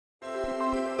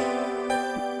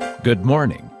Good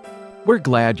morning. We're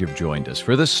glad you've joined us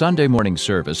for the Sunday morning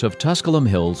service of Tusculum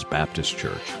Hills Baptist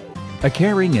Church, a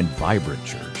caring and vibrant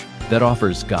church that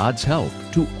offers God's help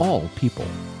to all people.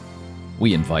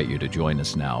 We invite you to join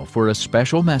us now for a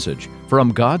special message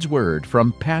from God's Word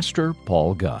from Pastor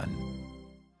Paul Gunn.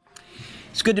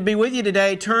 It's good to be with you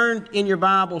today. Turn in your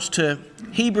Bibles to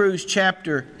Hebrews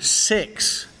chapter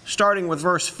 6, starting with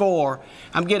verse 4.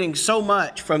 I'm getting so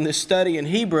much from this study in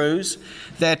Hebrews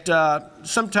that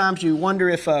sometimes you wonder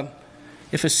if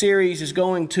a series is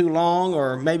going too long,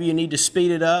 or maybe you need to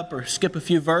speed it up or skip a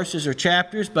few verses or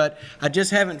chapters, but I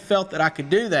just haven't felt that I could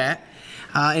do that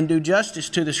and do justice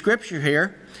to the Scripture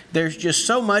here. There's just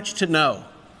so much to know.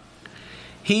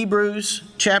 Hebrews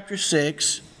chapter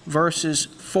 6, verses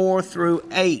 4 through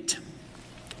 8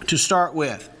 to start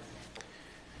with.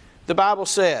 The Bible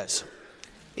says,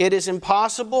 "It is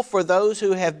impossible for those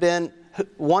who have been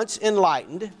once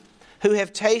enlightened, who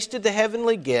have tasted the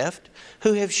heavenly gift,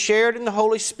 who have shared in the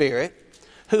Holy Spirit,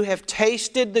 who have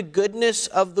tasted the goodness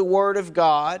of the Word of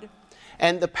God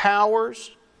and the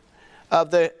powers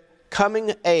of the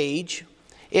coming age,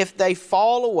 if they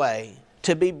fall away,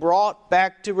 to be brought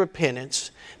back to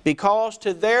repentance, because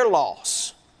to their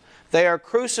loss they are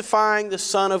crucifying the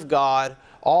Son of God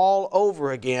all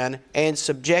over again and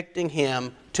subjecting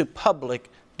Him to public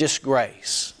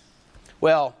disgrace."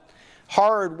 Well,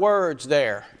 hard words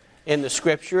there in the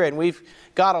Scripture, and we've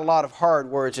got a lot of hard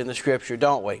words in the Scripture,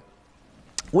 don't we?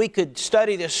 We could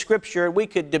study this Scripture, we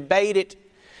could debate it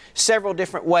several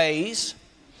different ways,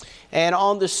 and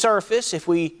on the surface, if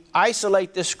we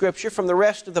isolate this Scripture from the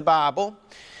rest of the Bible,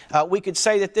 we could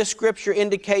say that this Scripture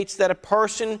indicates that a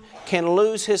person can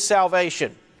lose his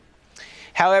salvation.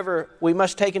 However, we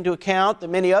must take into account the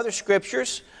many other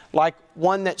Scriptures, like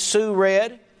one that Sue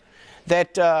read,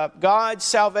 that God's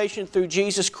salvation through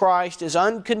Jesus Christ is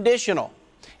unconditional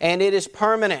and it is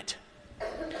permanent.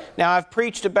 Now, I've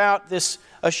preached about this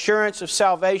assurance of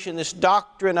salvation, this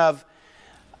doctrine of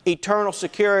eternal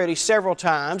security several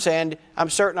times, and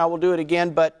I'm certain I will do it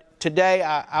again, but today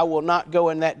I will not go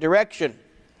in that direction.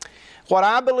 What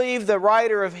I believe the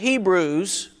writer of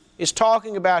Hebrews is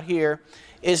talking about here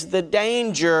is the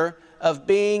danger of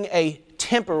being a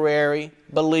temporary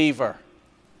believer.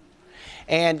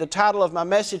 And the title of my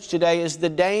message today is "The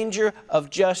Danger of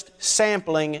Just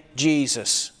Sampling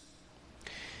Jesus."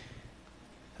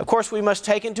 Of course, we must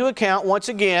take into account, once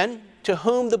again, to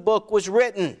whom the book was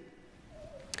written.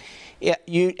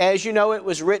 As you know, it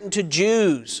was written to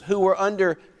Jews who were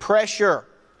under pressure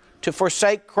to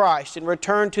forsake Christ and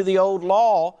return to the old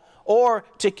law, or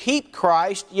to keep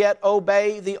Christ yet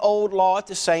obey the old law at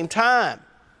the same time.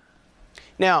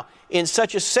 Now, in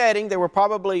such a setting, there were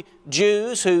probably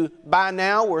Jews who by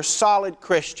now were solid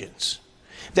Christians.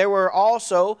 There were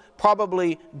also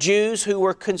probably Jews who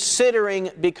were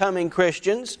considering becoming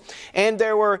Christians, and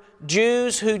there were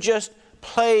Jews who just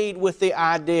played with the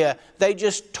idea. They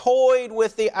just toyed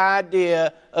with the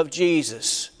idea of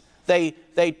Jesus. They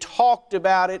talked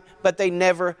about it, but they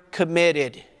never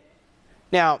committed.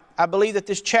 Now, I believe that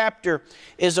this chapter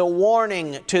is a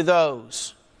warning to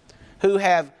those who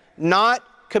have not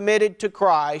committed to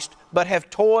Christ, but have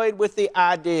toyed with the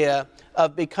idea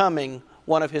of becoming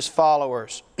one of His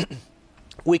followers.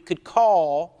 We could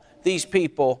call these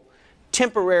people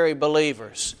temporary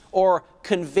believers or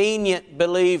convenient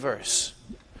believers.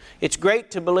 It's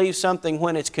great to believe something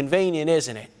when it's convenient,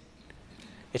 isn't it?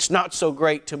 It's not so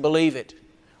great to believe it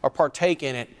or partake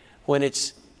in it when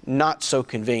it's not so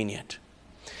convenient.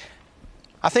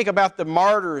 I think about the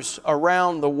martyrs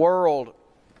around the world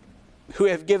who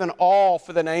have given all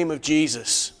for the name of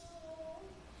Jesus.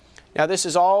 Now, this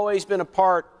has always been a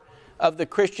part of the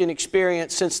Christian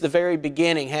experience since the very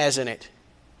beginning, hasn't it?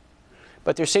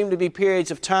 But there seem to be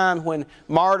periods of time when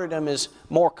martyrdom is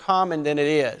more common than it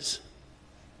is.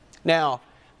 Now,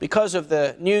 because of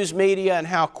the news media and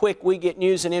how quick we get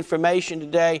news and information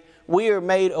today, we are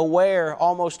made aware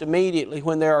almost immediately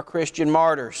when there are Christian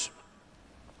martyrs.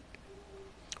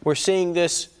 We're seeing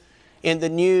this in the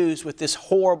news with this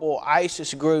horrible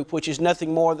ISIS group, which is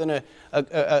nothing more than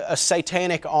a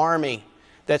satanic army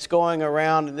that's going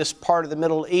around in this part of the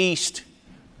Middle East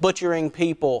butchering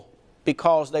people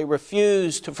because they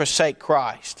refuse to forsake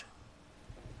Christ.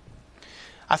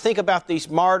 I think about these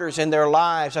martyrs in their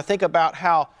lives. I think about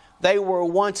how they were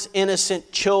once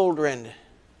innocent children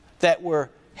that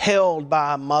were held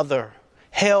by a mother,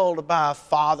 held by a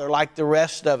father like the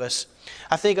rest of us.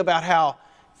 I think about how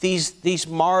these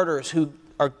martyrs who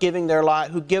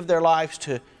give their lives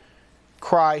to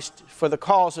Christ for the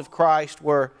cause of Christ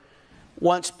were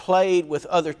once played with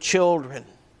other children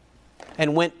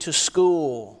and went to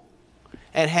school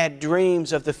and had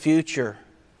dreams of the future.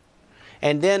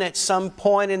 And then at some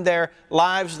point in their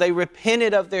lives, they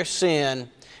repented of their sin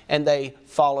and they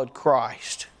followed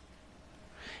Christ.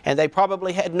 And they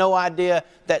probably had no idea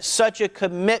that such a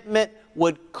commitment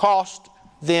would cost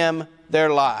them their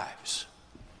lives.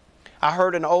 I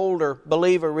heard an older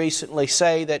believer recently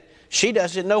say that she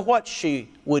doesn't know what she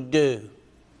would do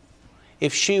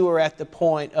if she were at the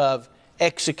point of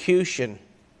execution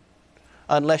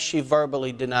unless she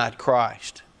verbally denied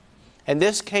Christ. And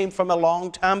this came from a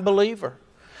long-time believer,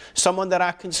 someone that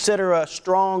I consider a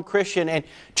strong Christian, and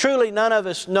truly none of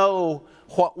us know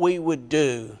what we would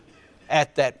do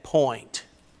at that point.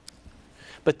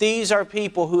 But these are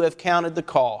people who have counted the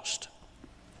cost.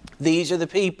 These are the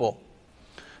people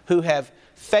who have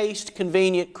faced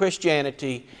convenient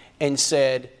Christianity and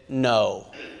said no.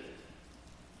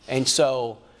 And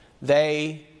so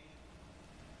they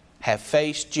have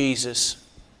faced Jesus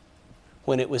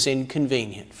when it was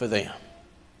inconvenient for them.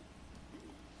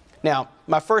 Now,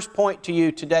 my first point to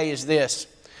you today is this.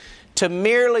 To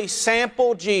merely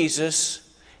sample Jesus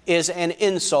is an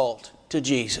insult to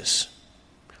Jesus.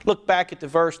 Look back at the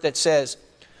verse that says,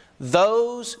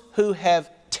 those who have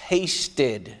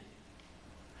tasted.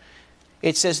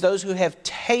 It says those who have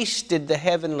tasted the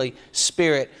heavenly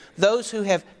Spirit. Those who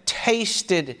have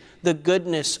tasted the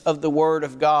goodness of the Word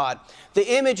of God.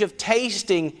 The image of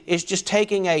tasting is just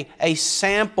taking a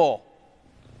sample.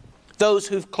 Those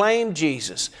who've claimed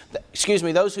Jesus,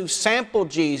 those who've sampled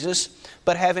Jesus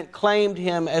but haven't claimed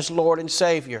Him as Lord and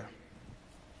Savior.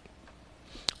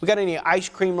 We got any ice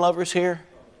cream lovers here?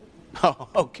 Oh,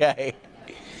 okay.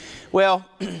 Well,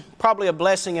 probably a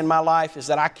blessing in my life is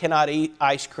that I cannot eat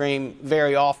ice cream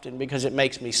very often because it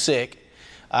makes me sick.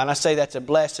 And I say that's a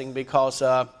blessing because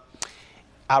I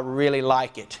really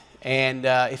like it. And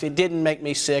if it didn't make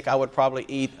me sick, I would probably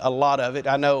eat a lot of it.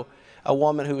 I know a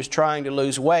woman who was trying to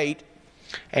lose weight,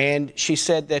 and she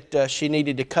said that she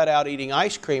needed to cut out eating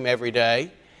ice cream every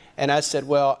day. And I said,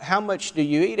 well, how much do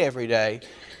you eat every day?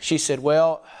 She said,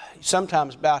 well,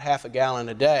 sometimes about half a gallon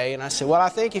a day. And I said, well, I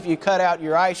think if you cut out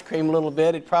your ice cream a little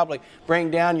bit, it'd probably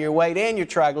bring down your weight and your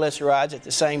triglycerides at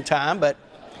the same time. But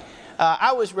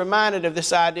I was reminded of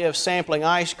this idea of sampling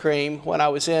ice cream when I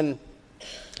was in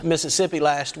Mississippi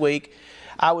last week.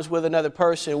 I was with another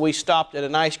person. We stopped at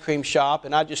an ice cream shop,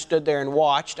 and I just stood there and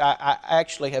watched. I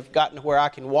actually have gotten to where I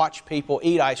can watch people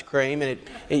eat ice cream, and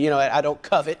I don't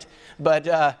covet.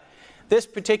 But this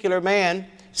particular man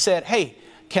said, hey,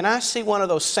 can I see one of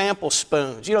those sample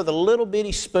spoons? You know, the little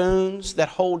bitty spoons that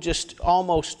hold just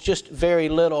very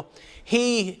little.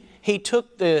 He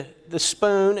took the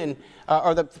spoon, and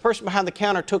or the person behind the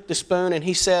counter took the spoon, and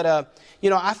he said,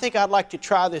 I think I'd like to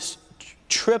try this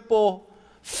triple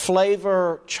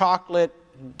flavor chocolate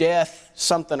death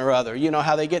something or other. You know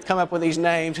how they come up with these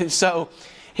names. And so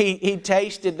he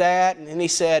tasted that, and he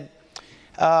said,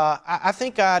 I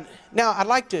think I'd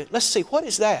like to, let's see, what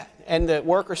is that? And the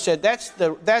worker said, that's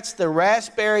the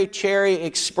Raspberry Cherry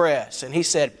Express. And he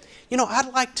said,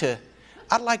 I'd like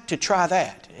to try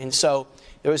that. And so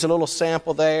there was a little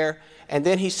sample there. And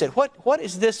then he said, what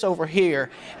is this over here?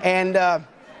 And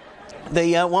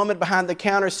the woman behind the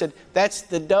counter said, that's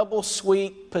the double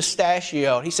sweet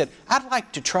pistachio. He said, I'd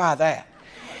like to try that.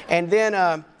 And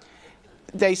then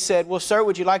they said, well, sir,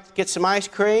 would you like to get some ice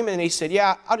cream? And he said,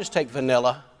 yeah, I'll just take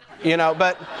vanilla.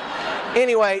 But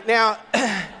anyway, now,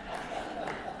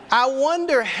 I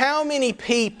wonder how many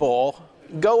people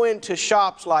go into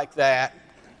shops like that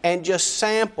and just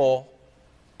sample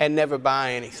and never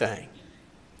buy anything.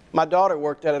 My daughter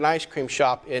worked at an ice cream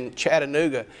shop in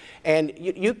Chattanooga, and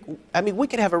we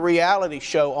could have a reality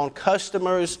show on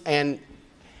customers and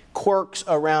quirks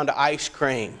around ice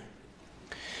cream.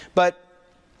 But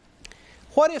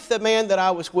what if the man that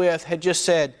I was with had just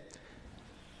said,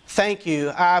 thank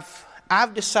you,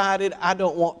 I've decided I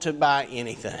don't want to buy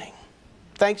anything.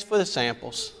 Thanks for the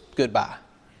samples, goodbye.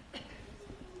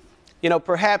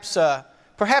 Perhaps a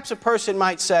person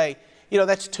might say,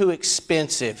 that's too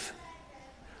expensive.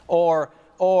 Or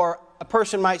a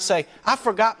person might say, I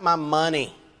forgot my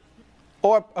money.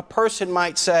 Or a person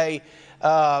might say,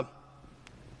 I'm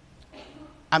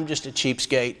just a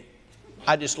cheapskate.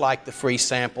 I just like the free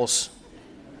samples.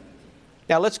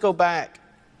 Now let's go back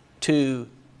to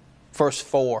verse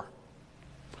 4.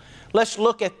 Let's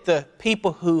look at the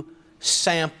people who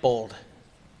sampled.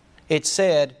 It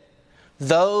said,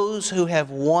 those who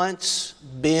have once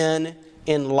been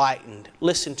enlightened.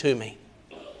 Listen to me.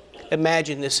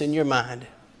 Imagine this in your mind.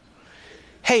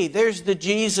 Hey, there's the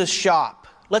Jesus shop.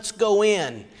 Let's go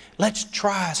in. Let's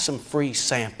try some free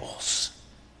samples.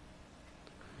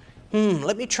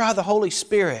 Let me try the Holy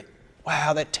Spirit.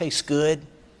 Wow, that tastes good.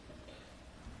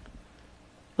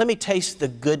 Let me taste the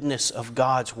goodness of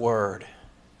God's Word.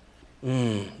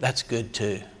 That's good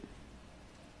too.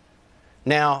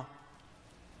 Now,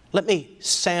 let me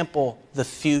sample the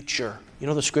future. You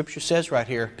know, the Scripture says right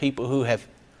here, people who have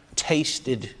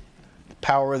tasted the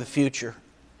power of the future.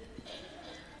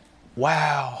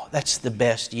 Wow, that's the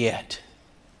best yet.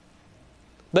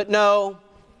 But no,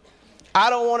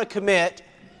 I don't want to commit.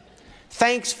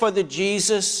 Thanks for the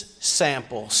Jesus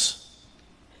samples.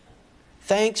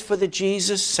 Thanks for the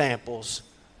Jesus samples.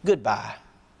 Goodbye.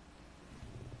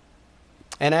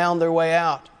 And on their way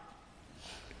out,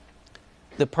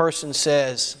 the person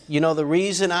says, you know, the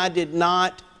reason I did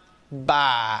not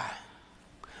buy,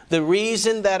 the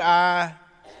reason that I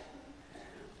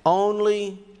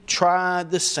only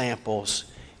tried the samples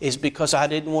is because I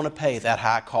didn't want to pay that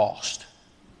high cost.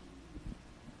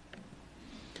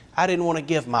 I didn't want to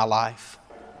give my life.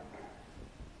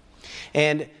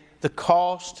 And the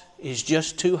cost is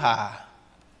just too high.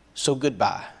 So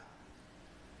goodbye.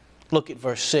 Look at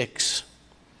verse 6.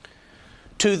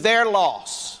 To their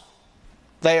loss,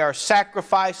 they are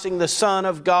sacrificing the Son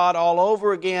of God all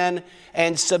over again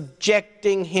and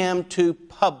subjecting Him to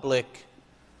public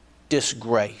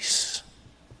disgrace.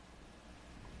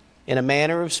 In a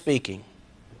manner of speaking,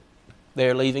 they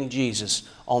are leaving Jesus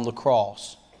on the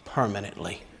cross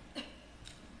permanently.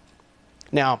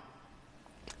 Now,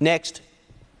 next,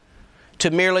 to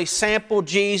merely sample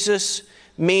Jesus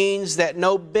means that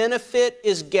no benefit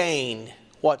is gained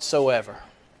whatsoever.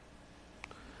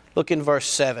 Look in verse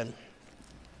 7.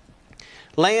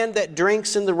 Land that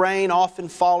drinks in the rain often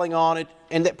falling on it,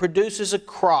 and that produces a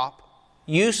crop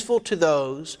useful to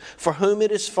those for whom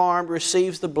it is farmed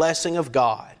receives the blessing of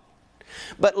God.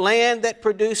 But land that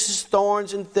produces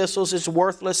thorns and thistles is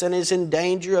worthless and is in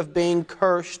danger of being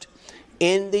cursed.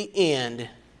 In the end,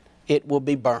 it will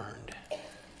be burned.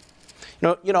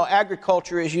 You know,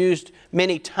 agriculture is used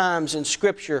many times in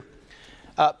Scripture.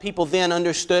 People then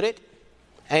understood it,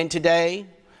 and today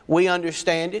we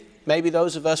understand it. Maybe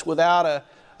those of us without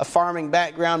a farming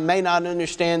background may not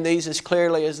understand these as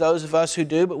clearly as those of us who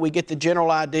do, but we get the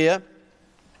general idea.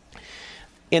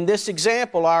 In this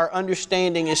example, our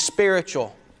understanding is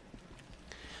spiritual.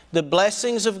 The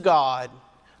blessings of God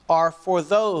are for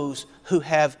those who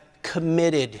have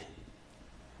committed.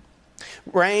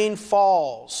 Rain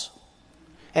falls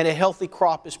and a healthy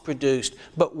crop is produced,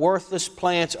 but worthless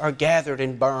plants are gathered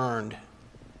and burned.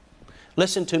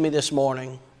 Listen to me this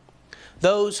morning.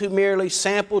 Those who merely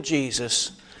sample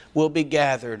Jesus will be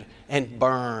gathered and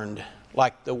burned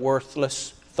like the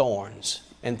worthless thorns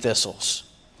and thistles.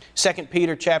 2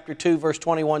 Peter chapter 2 verse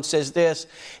 21 says this,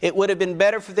 it would have been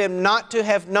better for them not to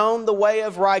have known the way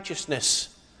of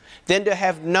righteousness than to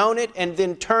have known it and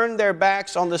then turned their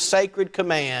backs on the sacred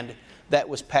command that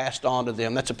was passed on to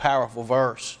them. That's a powerful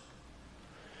verse.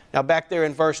 Now back there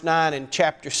in verse 9 in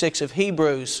chapter 6 of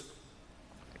Hebrews,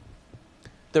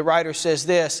 the writer says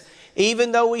this,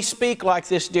 even though we speak like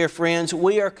this, dear friends,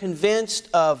 we are convinced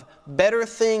of better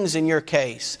things in your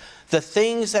case, the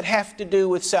things that have to do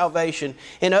with salvation.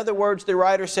 In other words, the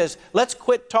writer says, let's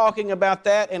quit talking about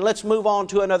that and let's move on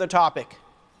to another topic.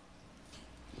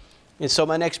 And so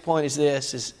my next point is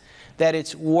this, is that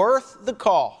it's worth the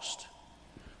cost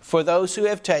for those who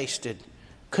have tasted,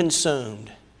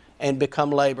 consumed, and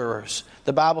become laborers.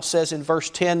 The Bible says in verse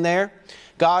 10 there,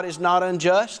 God is not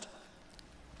unjust.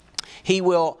 He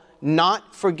will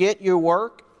not forget your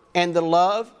work and the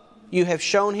love you have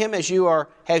shown Him as you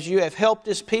have helped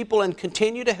His people and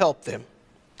continue to help them.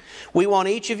 We want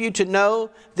each of you to know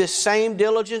this same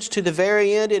diligence to the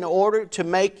very end in order to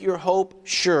make your hope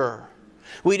sure.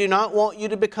 We do not want you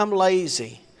to become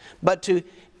lazy, but to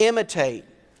imitate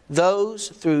those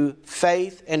through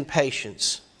faith and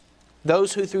patience.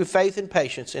 Those who through faith and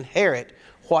patience inherit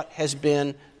what has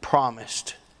been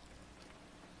promised.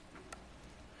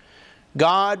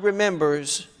 God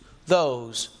remembers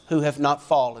those who have not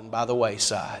fallen by the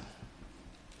wayside.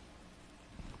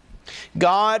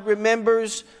 God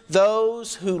remembers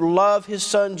those who love His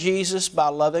Son Jesus by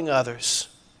loving others.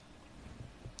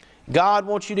 God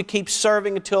wants you to keep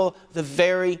serving until the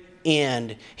very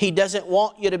end. He doesn't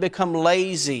want you to become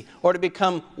lazy or to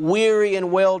become weary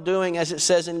in well-doing, as it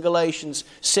says in Galatians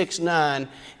 6:9,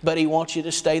 but He wants you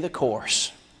to stay the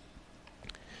course.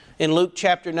 In Luke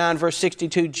chapter 9, verse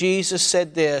 62, Jesus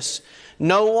said this,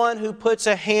 no one who puts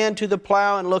a hand to the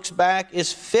plow and looks back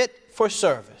is fit for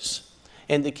service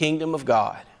in the kingdom of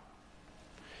God.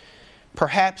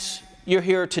 Perhaps you're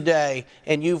here today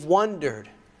and you've wondered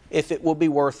if it will be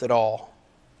worth it all.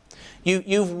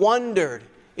 You've wondered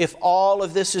if all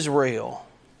of this is real.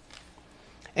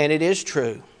 And it is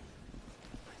true.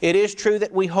 It is true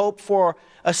that we hope for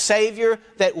a Savior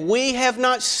that we have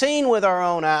not seen with our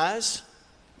own eyes.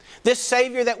 This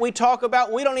Savior that we talk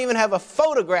about, we don't even have a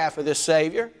photograph of this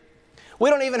Savior. We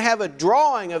don't even have a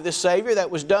drawing of this Savior that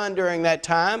was done during that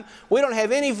time. We don't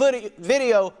have any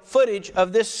video footage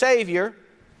of this Savior.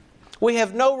 We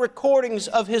have no recordings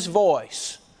of His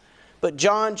voice. But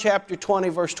John chapter 20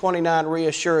 verse 29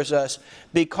 reassures us,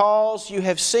 because you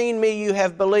have seen me, you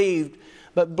have believed.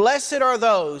 But blessed are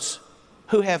those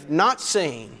who have not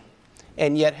seen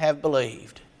and yet have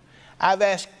believed. I've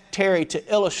asked Terry to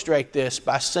illustrate this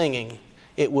by singing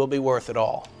It Will Be Worth It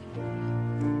All.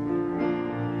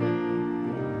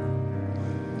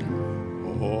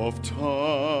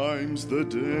 Oftentimes the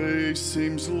day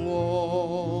seems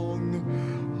long,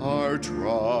 our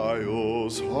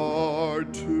trials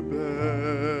hard to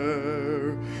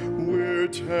bear. We're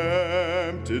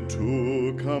tempted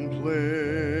to complain,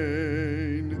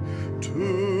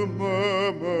 to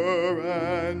murmur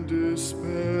and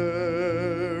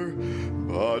despair.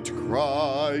 But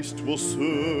Christ will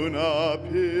soon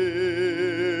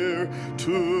appear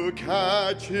to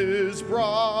catch His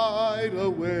bride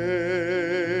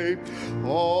away.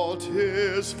 All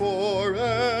 'tis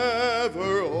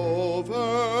forever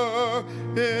over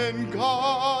in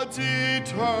God's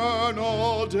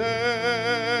eternal day.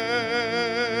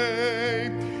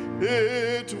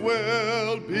 It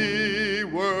will be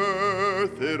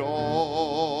worth it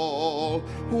all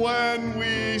when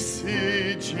we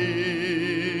see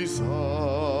Jesus.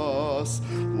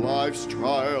 Life's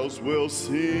trials will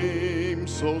seem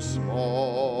so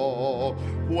small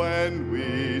when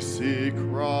we see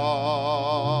Christ.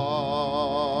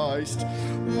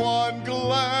 One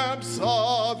glance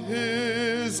of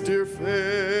His dear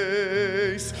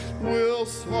face will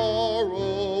sorrow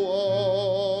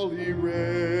all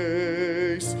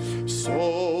erase.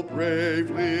 So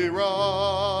bravely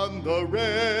run the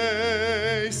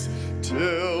race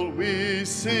till we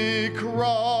see Christ.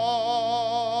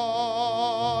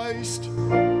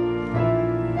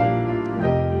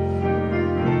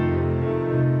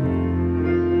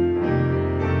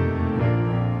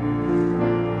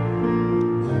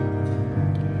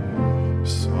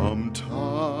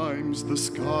 Sometimes the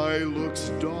sky looks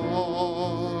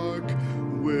dark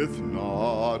with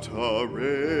not a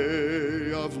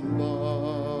ray of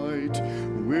light.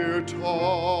 We're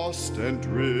tossed and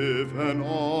driven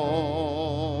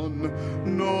on,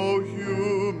 no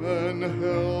human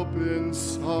help in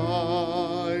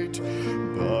sight.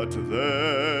 But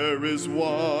there is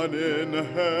one in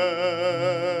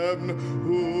heaven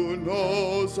who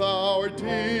knows our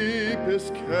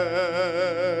deepest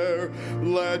care.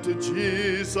 Let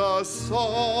Jesus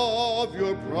solve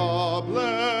your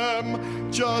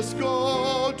problem. Just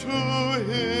go to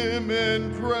Him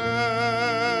in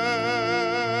prayer.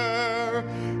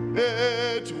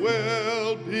 It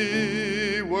will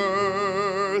be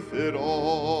worth it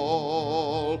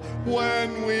all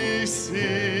when we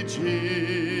see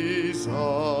Jesus.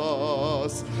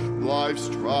 Life's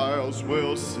trials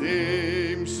will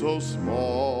seem so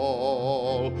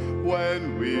small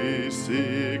when we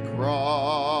see Christ.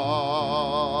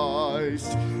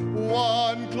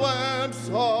 One glance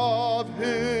of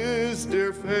His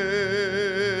dear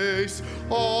face,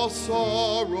 all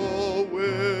sorrow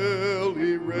will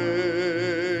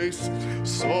erase.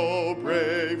 So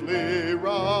bravely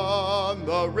run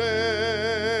the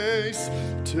race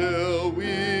till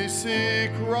we see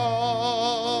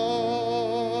Christ.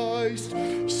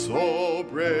 So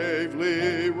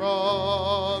bravely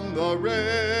run the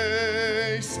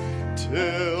race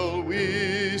till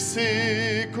we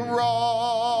see Christ.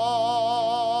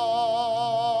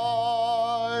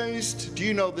 Do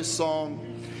you know this song?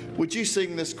 Would you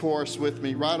sing this chorus with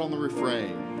me right on the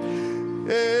refrain?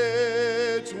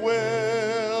 It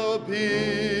will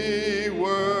be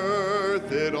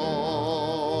worth it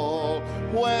all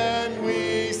when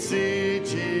we see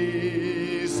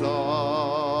Jesus.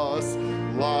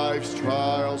 Life's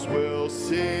trials will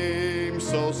seem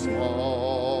so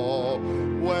small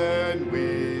when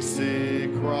we see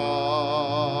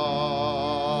Christ.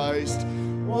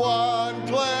 One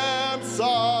glance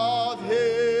of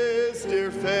His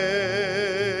dear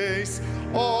face,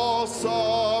 all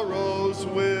sorrows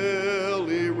will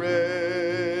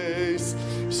erase.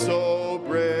 So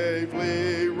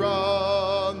bravely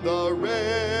run the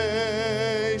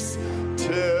race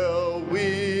till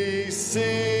we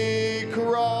see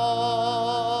Christ.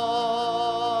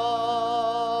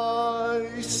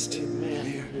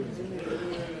 Amen.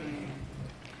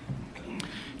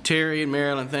 Terry and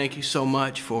Marilyn, thank you so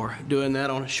much for doing that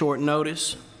on a short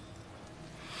notice.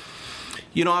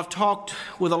 You know, I've talked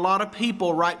with a lot of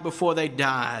people right before they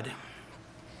died.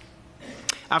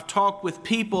 I've talked with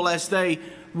people as they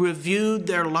reviewed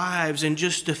their lives in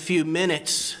just a few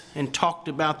minutes and talked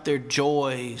about their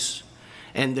joys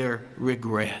and their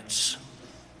regrets.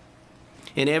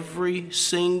 In every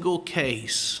single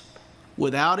case,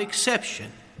 without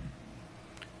exception,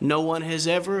 no one has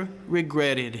ever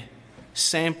regretted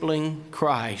sampling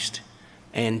Christ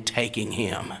and taking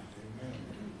Him.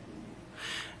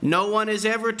 No one has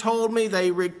ever told me they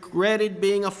regretted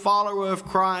being a follower of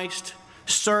Christ,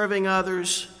 serving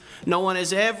others. No one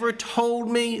has ever told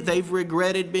me they've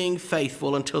regretted being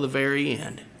faithful until the very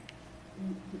end.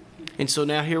 And so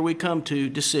now here we come to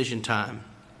decision time.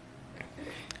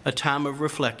 A time of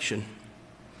reflection,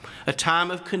 a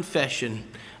time of confession,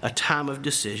 a time of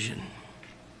decision.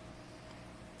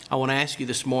 I want to ask you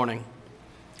this morning,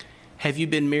 have you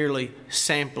been merely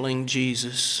sampling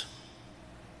Jesus?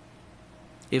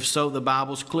 If so, the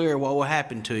Bible's clear what will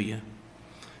happen to you.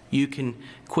 You can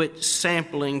quit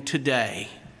sampling today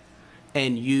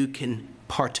and you can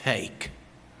partake.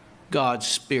 God's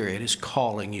Spirit is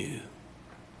calling you.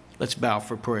 Let's bow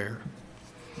for prayer.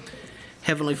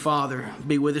 Heavenly Father,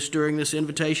 be with us during this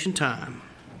invitation time.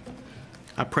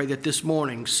 I pray that this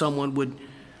morning someone would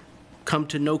come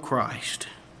to know Christ.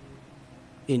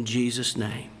 In Jesus'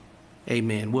 name,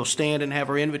 amen. We'll stand and have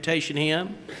our invitation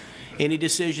hymn. Any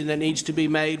decision that needs to be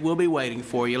made, we'll be waiting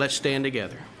for you. Let's stand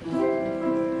together.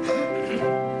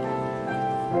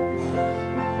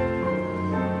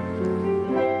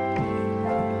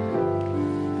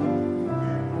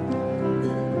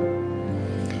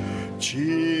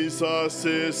 Jesus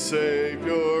is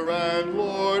Savior and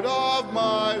Lord of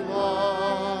my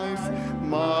life,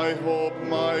 my hope,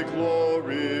 my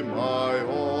glory, my